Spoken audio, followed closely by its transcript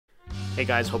Hey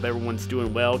guys, hope everyone's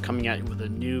doing well. Coming at you with a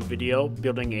new video,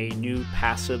 building a new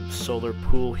passive solar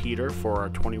pool heater for our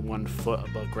 21 foot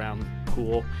above ground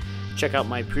pool. Check out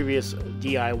my previous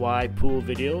DIY pool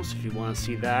videos if you want to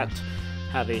see that.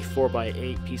 Have a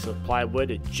 4x8 piece of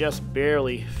plywood. It just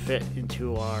barely fit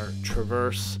into our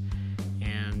traverse,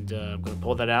 and I'm going to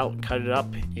pull that out, cut it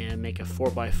up, and make a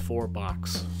 4x4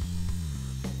 box.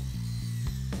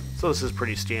 So this is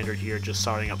pretty standard here, just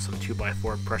soldering up some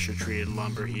 2x4 pressure treated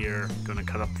lumber here. I'm going to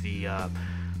cut up the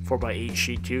 4x8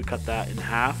 sheet too, cut that in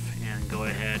half, and go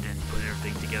ahead and put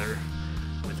everything together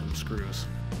with some screws.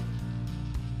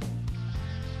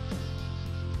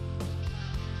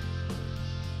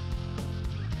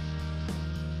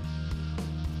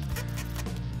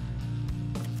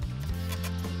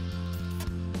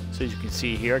 So as you can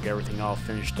see here, I got everything all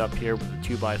finished up here with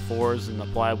the 2x4s and the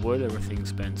plywood.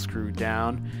 Everything's been screwed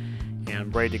down and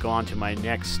I'm ready to go on to my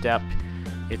next step.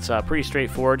 It's pretty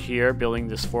straightforward here, building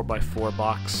this 4x4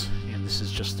 box, and this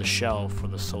is just the shell for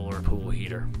the solar pool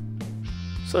heater.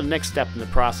 So the next step in the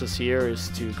process here is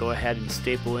to go ahead and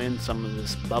staple in some of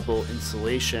this bubble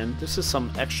insulation. This is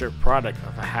some extra product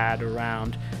I've had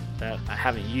around that I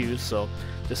haven't used, so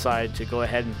decided to go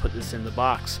ahead and put this in the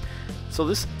box. So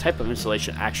this type of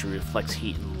insulation actually reflects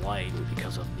heat and light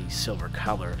because of the silver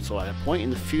color. So at a point in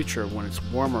the future when it's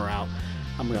warmer out,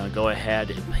 I'm going to go ahead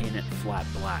and paint it flat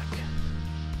black.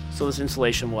 So this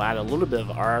insulation will add a little bit of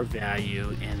R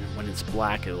value, and when it's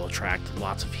black it will attract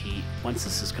lots of heat. Once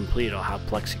this is complete, I'll have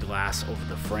plexiglass over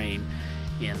the frame,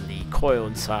 and the coil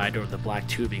inside or the black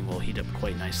tubing will heat up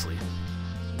quite nicely.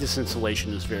 This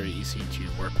insulation is very easy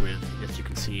to work with. As you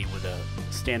can see, with a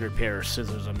standard pair of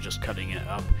scissors, I'm just cutting it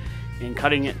up and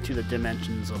cutting it to the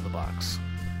dimensions of the box.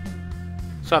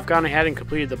 So I've gone ahead and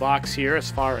completed the box here as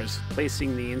far as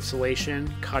placing the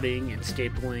insulation, cutting and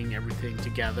stapling everything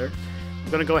together.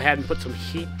 I'm going to go ahead and put some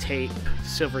heat tape,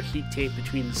 silver heat tape,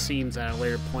 between the seams at a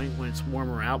later point when it's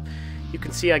warmer out. You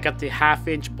can see I got the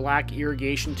 1/2-inch black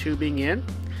irrigation tubing in.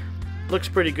 Looks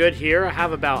pretty good here. I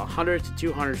have about 100 to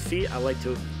 200 feet I like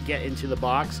to get into the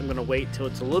box. I'm going to wait till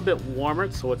it's a little bit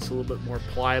warmer so it's a little bit more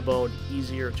pliable and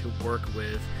easier to work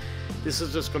with. This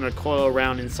is just going to coil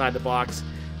around inside the box.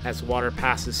 As water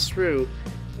passes through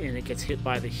and it gets hit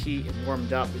by the heat and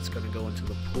warmed up, it's going to go into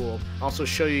the pool. I'll also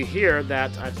show you here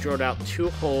that I've drilled out 2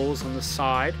 holes on the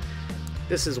side.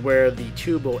 This is where the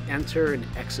tube will enter and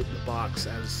exit the box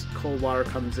as cold water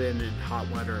comes in and hot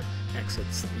water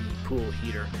exits the pool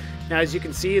heater. Now as you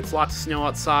can see, it's lots of snow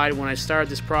outside. When I started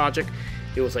this project,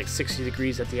 it was like 60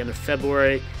 degrees at the end of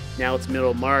February. Now it's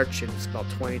middle of March and it's about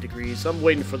 20 degrees. So I'm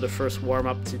waiting for the first warm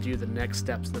up to do the next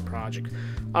steps of the project.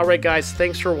 Alright guys,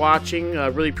 thanks for watching.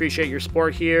 Really appreciate your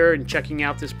support here and checking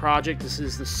out this project. This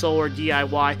is the Solar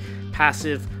DIY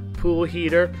Passive Pool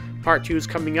Heater. Part 2 is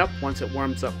coming up once it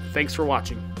warms up. Thanks for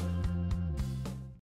watching.